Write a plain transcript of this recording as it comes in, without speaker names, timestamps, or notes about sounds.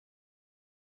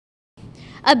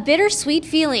A bittersweet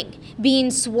feeling,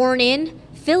 being sworn in,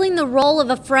 filling the role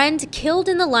of a friend killed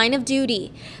in the line of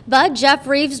duty. But Jeff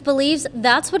Reeves believes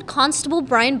that's what Constable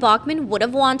Brian Bachmann would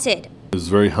have wanted. It was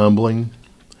very humbling.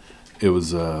 It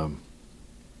was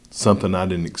something I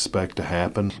didn't expect to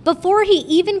happen. Before he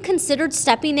even considered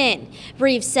stepping in,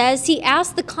 Reeves says he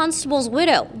asked the constable's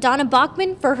widow, Donna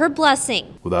Bachmann, for her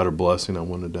blessing. Without her blessing, I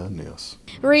wouldn't have done this.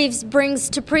 Reeves brings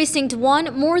to Precinct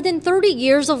 1 more than 30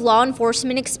 years of law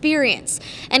enforcement experience,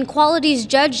 and qualities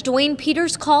Judge Dwayne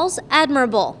Peters calls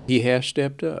admirable. He has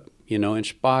stepped up, in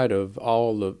spite of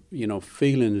all the,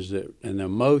 feelings and the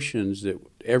emotions that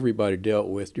everybody dealt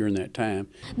with during that time.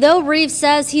 Though Reeves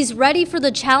says he's ready for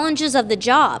the challenges of the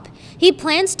job, he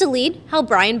plans to lead how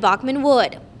Brian Bachmann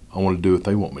would. I want to do what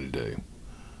they want me to do.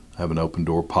 I have an open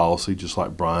door policy just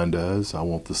like Brian does. I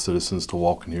want the citizens to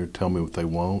walk in here and tell me what they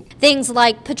want. Things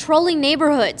like patrolling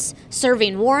neighborhoods,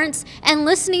 serving warrants, and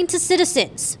listening to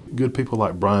citizens. Good people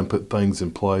like Brian put things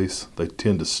in place, they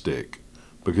tend to stick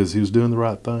because he was doing the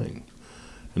right thing.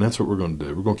 And that's what we're going to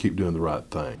do. We're going to keep doing the right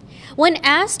thing. When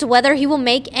asked whether he will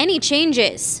make any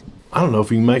changes, I don't know if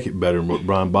he can make it better than what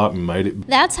Brian Bachmann made it.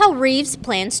 That's how Reeves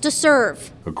plans to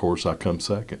serve. Of course, I come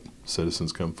second.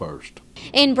 Citizens come first.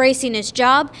 Embracing his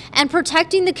job and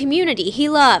protecting the community he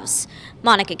loves.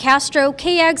 Monica Castro,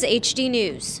 KAGS HD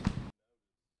News.